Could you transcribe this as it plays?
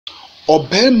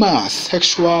obema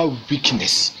sexual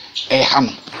weakness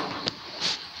hano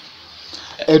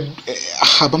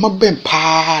habama ben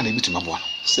pa na bitu mabo no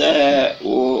se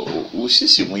wo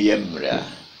sisi mu yemra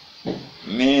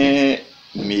me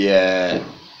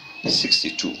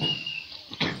 62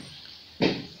 okay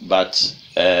but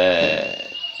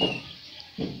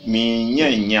me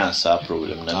nya sa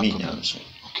problem na me nya nso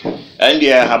okay and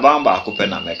yeah habamba akope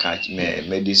na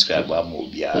me describe am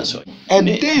obia so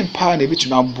den pa na bitu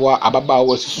mabo ababa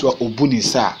wasusu obuni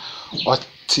sa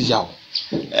otiyaw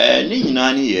ni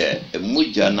nyina ni ye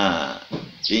mujja na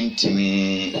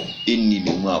intimi inni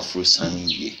bi mu afro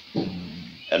sanye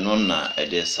eno na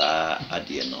ede sa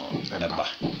ade no eba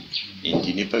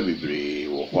inti nipa bebre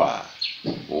wo ho a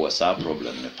wo sa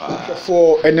problem ne pa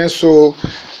for enenso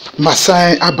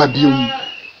masan ababium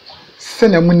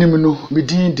sena munim no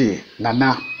medin de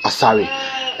Nana Asare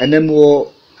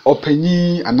enemo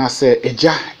opanyi anase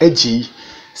eja agi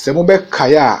se mo be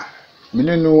kaya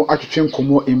menenu atwetwe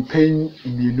nkomo empen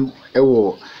mienu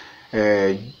ewo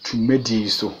tumedi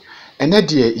so ene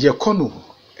de yekono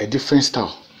a different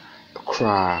style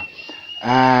kra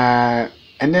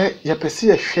ene yepese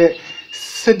yehwe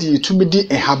sedi tumedi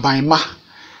ehabanma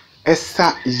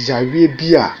esa yawe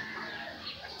bia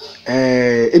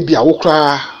ebia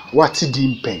wokra wati di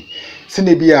mpen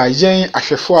sene bia yen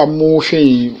ahwefo a mo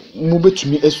hwe mo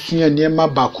betumi asua niema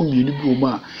ba ko mienu bi o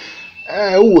ma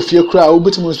wo fie kra wo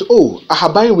betumi so oh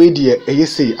ahaban we de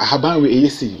eyese ahaban we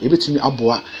eyese ebetumi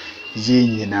aboa ye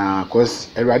nyina cause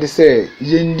erade say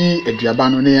yendi aduaba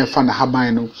no ne yemfa na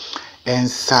haban no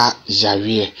ensa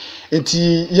yawe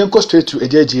enti yenko straight to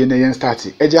ejaje na yen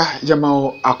start eja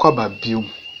jama akwaba biu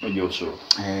ojo so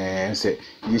say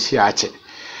yishi ache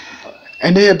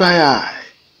ene ye ba ya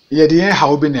ye de yen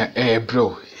hawo bi na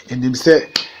bro endim say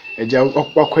eja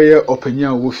okwakoye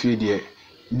opanya wo fie de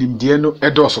nimdie no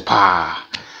edoso pa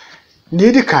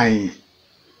ne di kan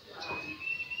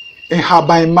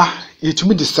haban ma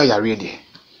yetumi de sa yare de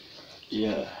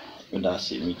yeah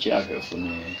ndase mi chi ahwefo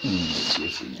no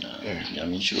chiefu nyina ya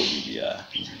mi chiro bibia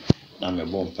na me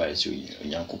bompa esi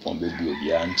onyankopon bebi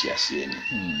obi anti ase ni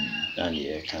na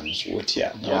ne kan so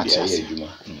wotia na dia ye adwuma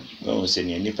no se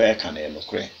ne nipa e kan e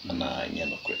nokre na nye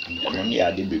nokre no ne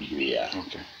ade bebi ya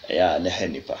ya na ha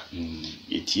nipa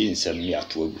yetie nsem ni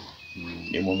ato agu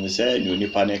ne mo se ni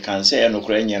nipa ne kan se e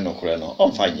nokre nye nokre no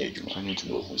onfa nye adwuma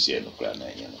no hu se e nokre na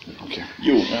nye nokre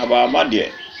yo na ba ma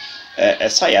de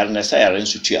sayar na sayar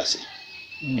nso tuase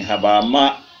haba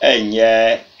ma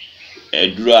enye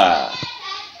edura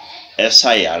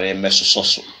sayare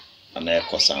mesososo na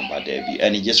ekosamba da bi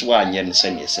ani just wa anye no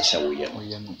sane esese wo ye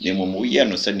ne mo wo ye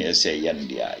no sane ese ye no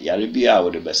dia yare bia wo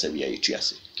de besa bia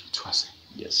tuase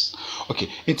yes okay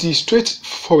it is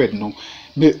straightforward no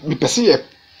me pese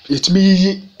yetimi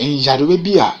yi enyarewe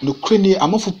bia no kreni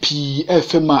amofo pi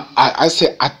efema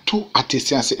ase atu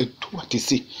atesi ase etu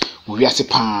atesi wo wiase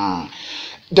pa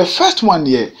the first one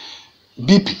here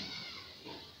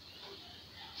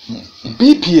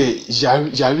BP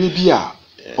yare bia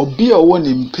obi a won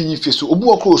mpanyi fe so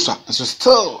obu okrosa so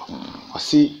still I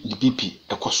see the BP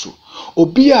ekoso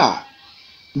obi a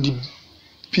the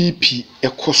BP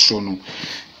ekoso no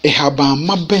ehaba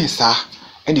mabensa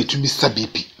ene tumi sa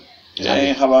BP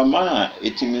haba ma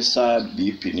etimi sa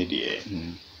BP ni de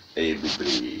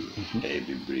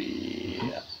bibri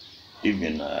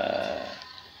even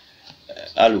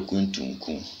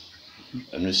alukuntunku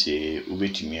anu se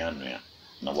ubetimi anu ya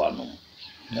na wanom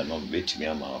anu betimi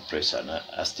ama pressure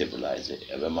na stabilize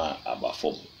ebema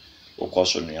abafom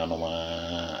okoso nu ya no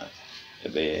ma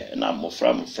ebe na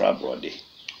mofra brode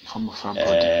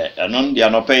anu ndi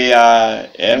anope ya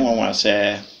enwanwa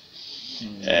se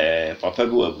papa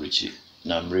bi wabruchi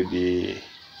na mrebi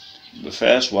the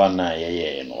first one na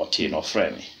ye no oti no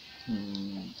frame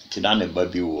tidane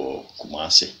babi wo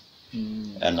Kumase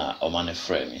na omane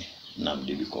frame na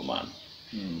mdebi command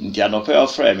nti anope o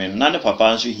frame na ne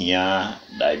papa nso hia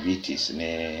diabetes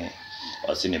ne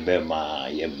osine be ma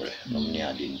yemre no mni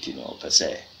ade nti no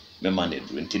pese me ma ne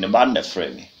dru nti ne ba na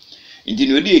frame nti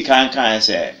no di kan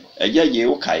se ajaje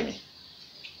wo kai mi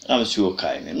am si wo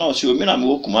kai mi no si o mi na me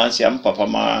wo Kumase am papa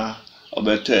ma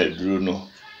obeto adru no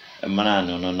mana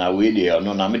no na we de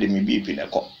no na me de mi BP ne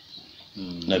ko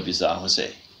na bisa ho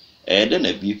se de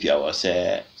na BP a wo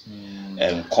se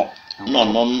enko no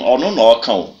ono na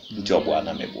oka o nti obo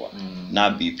na meboa na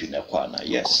BP ne kwa na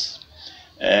yes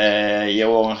ye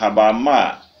won haba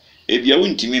ma ebia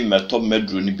wontimi meto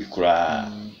maduro ni bi kura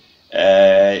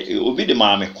obi de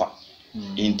ma me kwa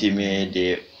intimi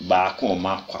de ba ko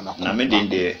ma kwa na me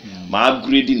de ma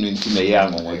upgrade no ntime ya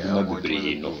anwo adwuma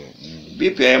bibre no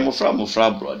BP mo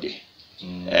fra brode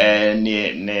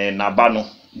ne na ba no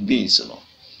beans no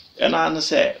ena an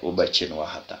say obachi no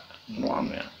hata no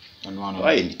anu ya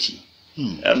why ni ti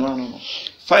eno anu no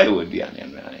fire waduane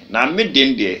eno na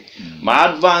medem de ma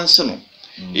advance no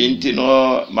inti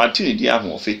no matini di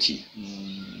ahun ofeti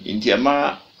inti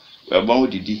ama eba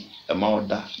odidi ema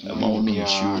oda ema onu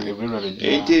nsu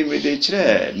inti me de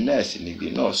kire nurse ni bi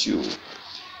nurse yo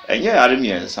enye yare mi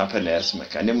ensa pa nurse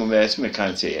meka ne mo nurse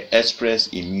meka say express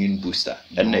immune booster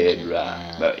ena yadura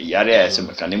yare ese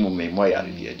meka ne mo me mo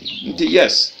yare bi adi inti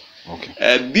yes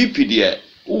BP de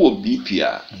wo BP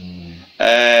a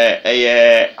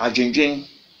adwendwen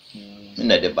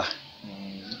na de ba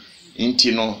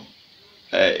inti no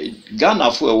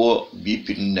Ghana fo ewo BP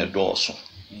na dooso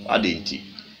ade nti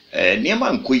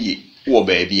niema nkoyi wo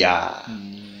ba bia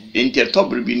inti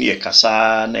tobru bi ne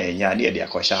kasa na enya ne de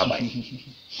akosha haban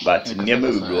but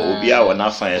niema bibro obi a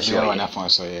wona fan so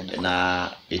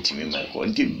na etimi mako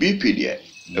nti BP de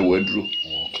ewaduru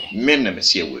men na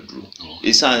mese ewaduru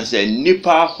isanse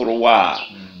nipa horowa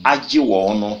agi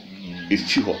wo no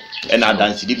efi ho ena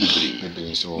dance di bibiri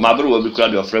ma bro obi kura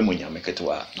de ofre mo nyame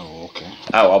ketewa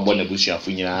a wa bo na busu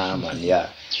afu nyina man ya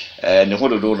ne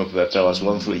hododo no pepe wa so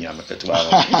wonfro nyame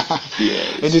ketewa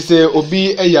it is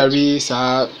obi ayari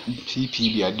sa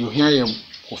PP bia de ohia yem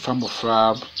ofra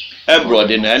mofra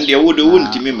brother na nde wo de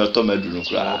wontimi meto madunu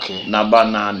kura na ba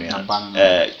na anu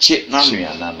ya chi na anu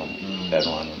ya na no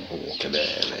eno anu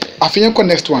afiyen ko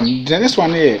next one the next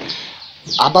one here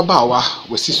ababawa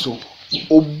wasiso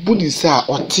obunisa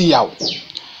otiaw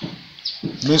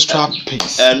menstrual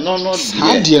pains no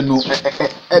sadie no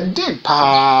dey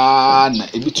pa na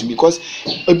ebitumi because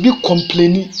ebi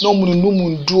complaining no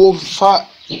mundu fa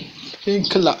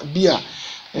inkla bia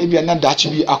ebia na dachi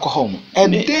bi alcohol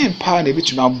dey pa na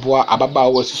ebitumi aboa ababawa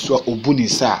wasiso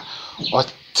obunisa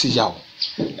otiaw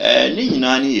ni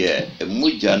nyina ni ye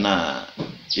muja na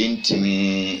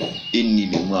intimi inni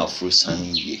ni mu afro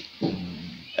sanye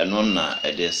eno na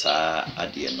edesa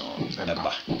ade no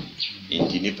eba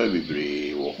inti nipa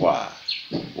bebre wo ho a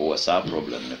wo sa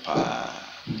problem ne pa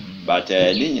but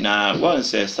ni nyina won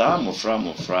say sa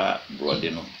mofra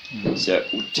brode no say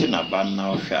uti na ba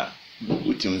na ohwa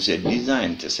uti say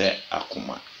design te say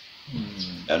akoma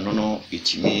eno no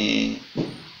itimi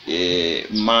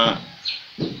ma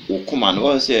ukuma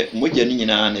no say moja ni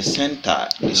nyina ne center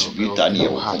distributor ne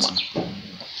ukuma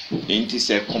inti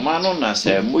se komano na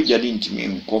se moja di ntimi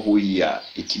nkoho yi a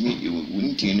etimi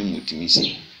wunti ni mutimi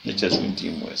si ne chese wunti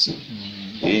mu asi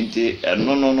inti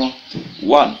no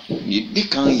one ni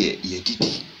dikan ye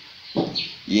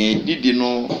didi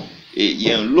no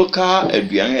ye local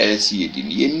aduan asi ye di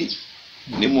ni ni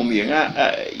ne mom ye nga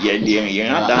ye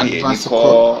ada ye ni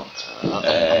ko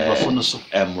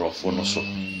emrofo no so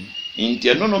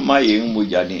inti no ma ye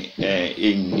moja ni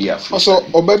enni afro so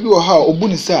obabi wo ha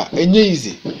obunisa enye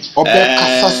easy obe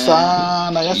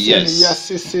kasasa na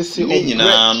yasese ni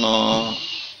nyina no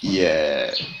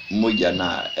ye moja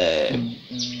na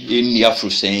enni afro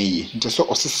senyi nti so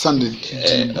osesande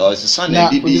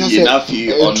didi na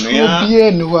fi onua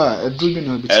bie ni ho a edrubi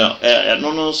na biti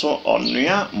no so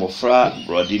onua mofra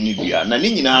brody ni bia na ni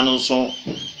nyina no so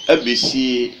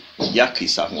abesi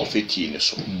yakisa ho feti ni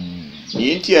so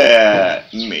Nienti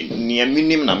ni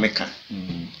minim na meka.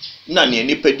 Na ni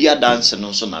nipa dia dance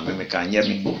no so na meka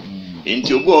nyame.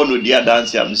 Enti obo ono dia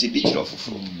dance am si di kiro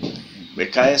fufu.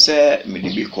 Meka ese me di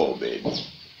bi call baby.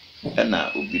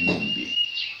 Ena obi numbi.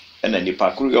 Ena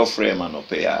nipa kru your frame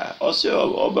anope ya. Ose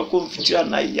obeko mfitia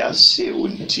na yase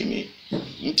ontimi.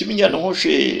 Ntimi nya no ho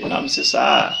hwe na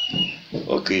msesa.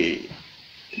 Okay.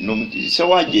 Num se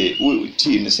waje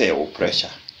ti ni say o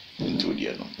pressure into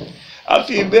dia no.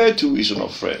 Afi be 2 weeks no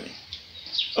frame.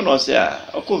 Ono say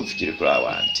a konfikiri kura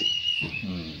wa anti.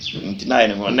 Nti na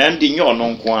ene na ndi nyo no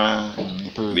nko a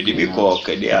me de bi ko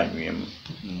kede anwem.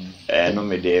 No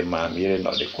me de ma mire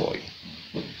no de koi.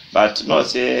 But no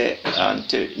say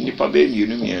anti nipa be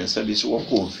mienu miensa bi so wo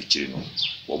konfikiri no.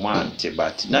 Wo ma anti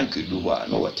but na nkedu ho a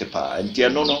no wote pa. Nti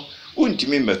no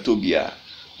untimi meto bia.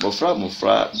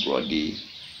 Mofra brody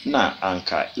na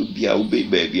anka ubia ube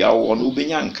baby awo no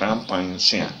ubenya nkrampan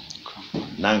so a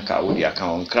nanka wodi aka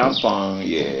on krampan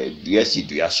ye duasi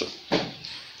duaso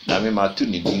na me matu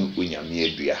ni din onyame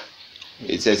adua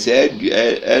esese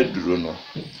aduro no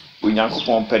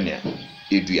onyankopon pene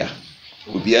edua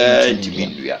obia ntimi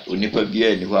dua onipa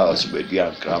bia ni ho a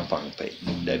osobadua krampan pe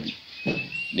dabi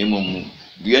ne mom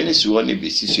dua ne so ne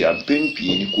besisu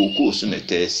ampempie ni kokoo so ne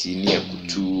tasi ne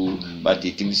akutu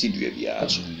batitimi si dua bia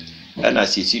so ana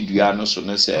sisi dua no so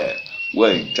no se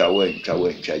wentwa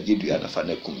gidua na fa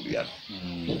na kumdua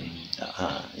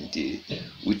nti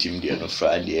utim dia no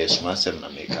fra dia suma sem na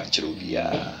meka kire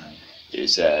obia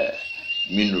is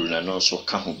mineral na no so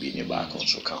ka ho bi ne ba ko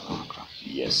so ka ho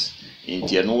yes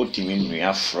inti no timi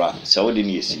nua fra se wo de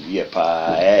ne yesiwie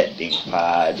pa den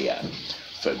pa dia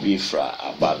fa bi fra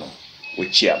aba no wo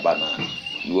chi aba na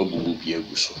no wabubu bi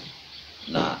aguso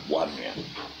na wanua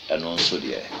eno nso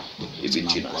de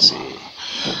ebiti na se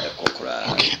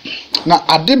kokora na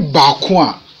ade baako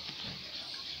a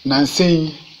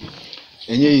nansen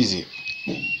enye easy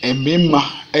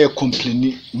emema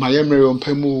complain mayemre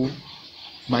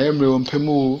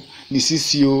ompemu ni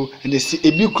sisio and see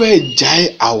ebi kra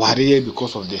jai aware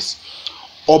because of this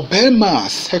obema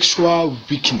sexual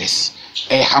weakness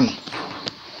hano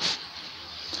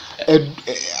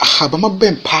habama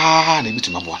ben pa na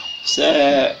bitu mabo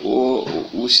se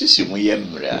o sisi mu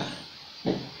yemre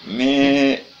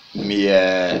me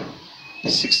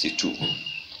 62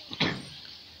 okay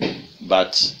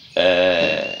but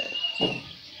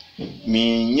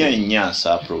me nya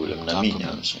sa problem na me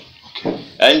nya nso okay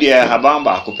and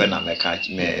habamba akope na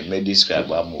me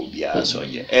describe am obia so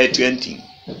ye 20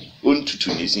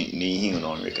 ontutu ni hin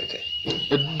no nwekeke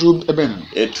edum eben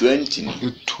 20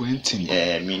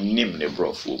 ni me nim ne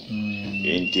brofo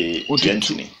ente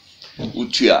 20 ni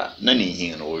utua na ni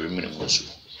hin no we mene nso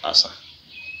asa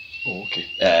okay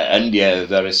and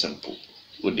very simple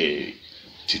wo de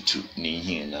tutu ni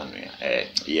hin na no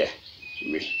yeah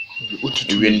we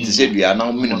when it said we are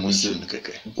now minimum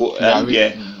keke o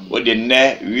and o de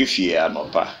ne wifi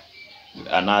anopa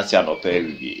anasi anopa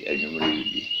wi anwumre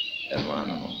wi eno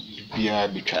ano bia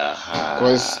bitwa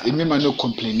because emema no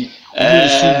complain o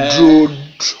so dro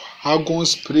hagon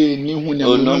spray ni hu ne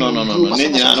no ne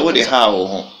nyina no de ha wo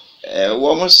ho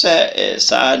wo mo se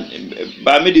sa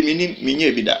ba me de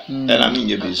minye bi da na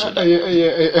minye bi so da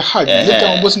ha later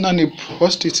on boss na ne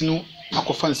prostate no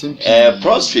akofa nsem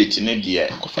prostrate ne de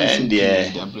and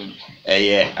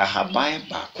de ahaban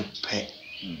ba ko pe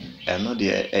eno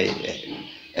de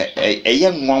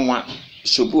nwanwa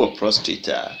so bu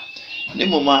prostate ne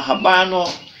moma ahaban no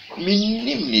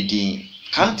minim ne din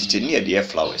quantity ne de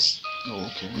flowers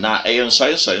okay na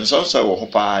nso wo ho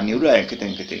pa ne ura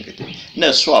nkete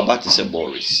na so about say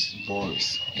Boris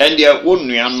and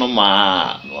wonua no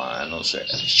ma no so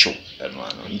show eno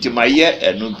ano nti maye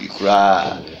eno bi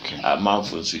kura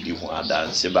amanfo so di ho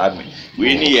adanse ba me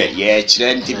we ni ye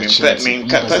kire nti me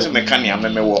kata me kan ya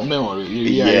me wo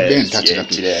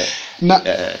na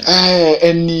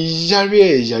eni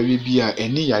yare bia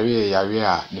eni yare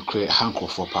a ne kure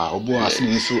hankofo pa obo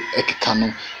asene nso ekeka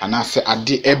no anase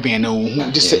ade eben na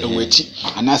ohu de se ewachi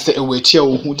anase ewachi a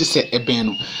ohu de se eben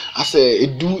no ase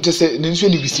edu de se ne nso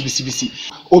ni bisi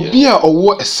obi a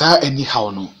owo esa eni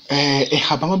haw no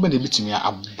habama ba na bitumi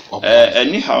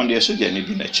eni haw de so de ne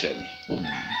bi na kire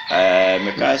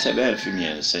me ka se be afimi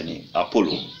ensani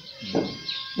Apollo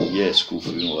yes school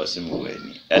for you was in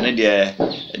wani and there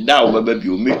da obaba bi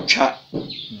o metwa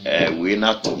we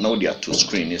na to na dia to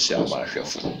screen is ya ba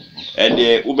hwefo and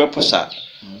obeposa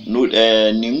no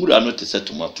ni ngura no te set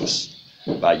tomatoes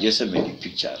ba je se me di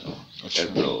picture no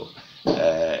ebro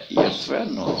your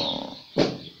friend no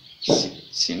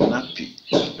sinapi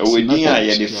we din a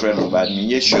ye the friend ba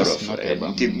ni ye sure of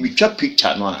nti metwa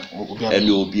picture no a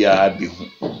ele obi a bi hu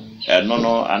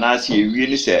no anasi ewie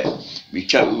ni se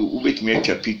bitwa ubetumi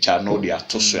atwa picture no de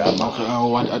atoso ya ma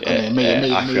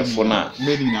ahwefo na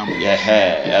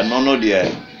no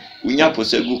de unya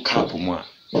posegu cap mu a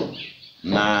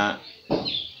na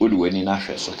odi wani na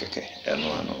hweso keke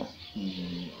ano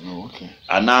okay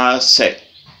ana se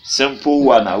simple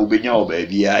one a ubenya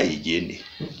obabi a yegene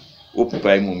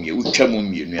opupai mu mie utwa mu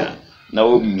mie nu a na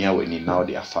wo mia wani na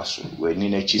odi afaso wani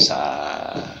na chi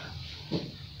sa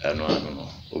ano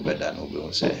obeda no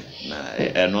be say na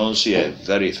eno so ye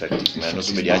very effective na no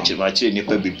so me di achi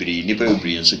nipa bibiri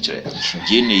nso kire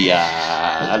gene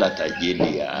ya alata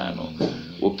gene ya no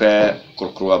ope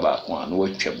korokoro ba ko an wo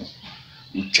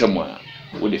twam a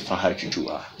wo de fa ha twitwu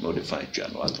a no de fa twa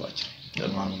no ato achi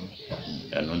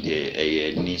eno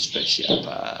de ni special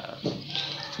pa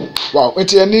wow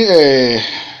enti ani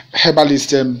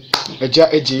herbalist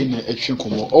eja eji na etwe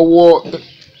komo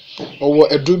owo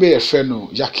edube efe no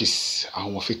yakis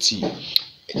ahomofeti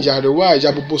yarewa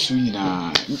yabobosu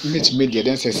nyina meti media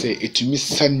den se etumi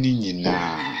sanni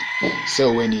nyina se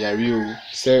weni yareo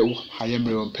se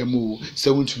hayemre ompemu se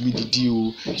wuntumi didi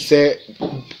o se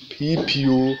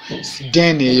PPO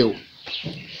den eyo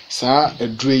sa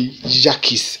edre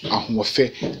yakis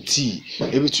ahomofe ti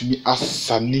ebetumi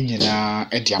asanni nyina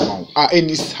edi amawo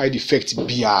any side effect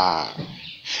bia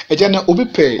ejana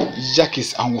obepe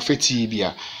yakis ahomofeti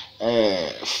bia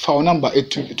phone number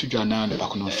etu jana ne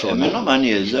bakono phone my number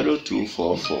is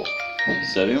 0244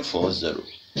 740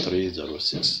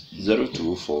 306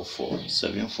 0244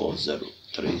 740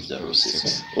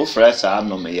 306. O fresh a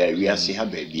no me ya wiase ha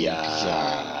ba bia.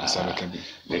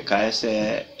 Me kai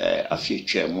se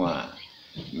afietwa mu a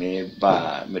me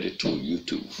ba me de to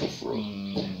YouTube foforo.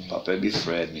 Papa bi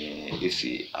friend me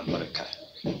efi America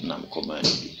na mkoma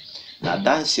bi. Na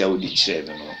dance ya odi kire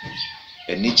me no.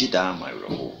 Eniji da ma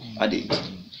roho. Ade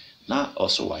na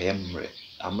also wayemre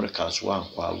America so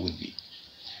ankwa wudi.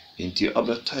 Nti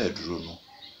obeto eduro no.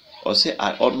 O se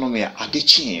odno me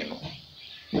adechie no.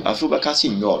 Afu bakasi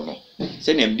nyo no.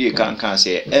 Se ne mdi kan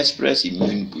se express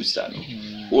immune booster no.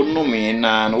 Onno me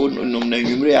na onnom na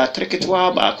nwumre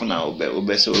atreketwa ba ko na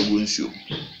obese ogu nsuo.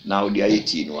 Na odi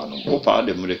ayeti no ano. Opa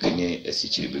de mrekane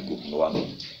asichire begum no ano.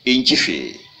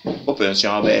 Enchihwe.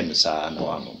 Opension aba no sa na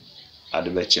ano. Ade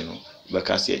beche no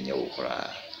bakasi enye wo kora.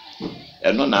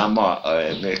 Eno na ama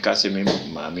me kase me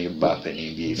mami ba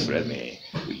pani bi frɛ me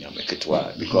unyame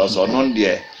ketwa because onon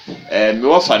de me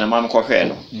wofa na mam kɔhwɛ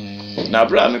no na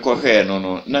bra me kɔhwɛ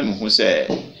no na me hu sɛ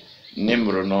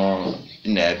nimro no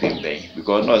na bimben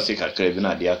because no se kakra bi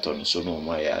na de ato no so no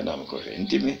ma ya na me kɔhwɛ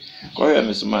ntimi kɔhwɛ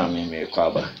me so mami me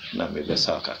kwaba na me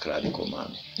besa kakra de kɔma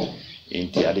no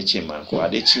enti ade chi man ko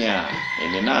ade chi a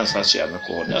ene na ansa so ya me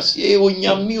kɔ na se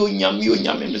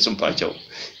onyame me so mpa kyɛw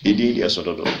edi dia so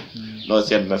dodo no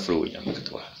se me fro onyame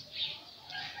ketwa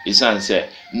isan se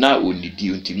na onidi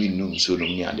ntimi num so no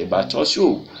ni ade ba to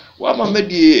so wa ma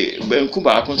medie banku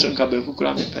ba akon so nka banku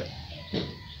kura me pe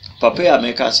papa ya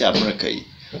me ka se America yi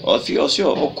o fi o se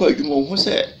o kɔ adwuma hu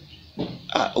se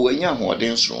wanya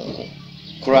hoden sonko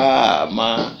kura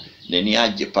ma nani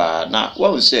ajepa na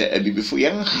wa se abibifo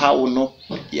yen hawo no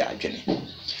ya adwene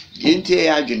yente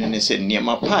ya adwene ne se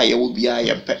niema pa ya wo bia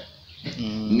ya pe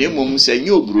nemom se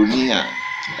nye obroni a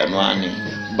eno ane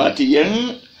but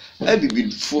yen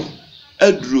abibifo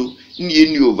aduro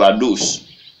ni overdose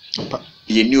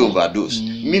yeni overdose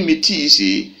mimiti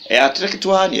isi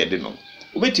atreketwa na yede no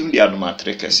obetim dia no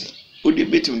atrekese odi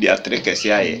betim dia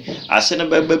atrekese aye ase na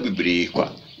baba bibiri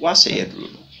kwa wase yeduro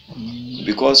no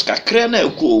because kakra na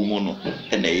eko mu no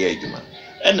na ye adwuma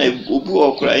na obi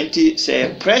okra nti say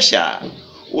pressure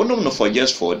wonom no for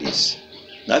just 4 days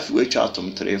na fi we twa atom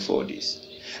 3-4 days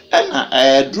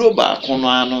na duro ba kono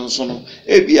anu nso no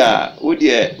ebia wo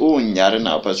de o nyare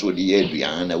na paso wo de ye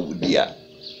aduan na wudi a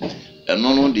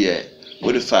eno no de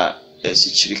wo de fa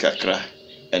sichiri kakra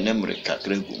enemre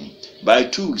kakra gum by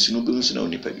 2 weeks no be nso na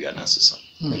onipa dua na sesa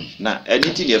na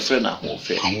anything your friend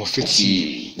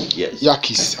ahofeti yes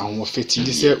yakis ahofeti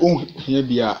de say o hia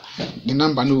bia the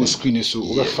number no screen so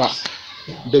wo fa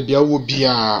bebia wo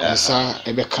bia nsa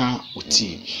ebeka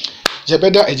oti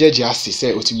jebeda ejeje ase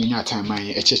say otiminya time man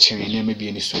echecheren na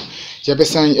mebie ni so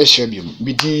jebesan ehye biom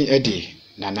bidin ede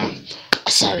nana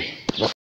asare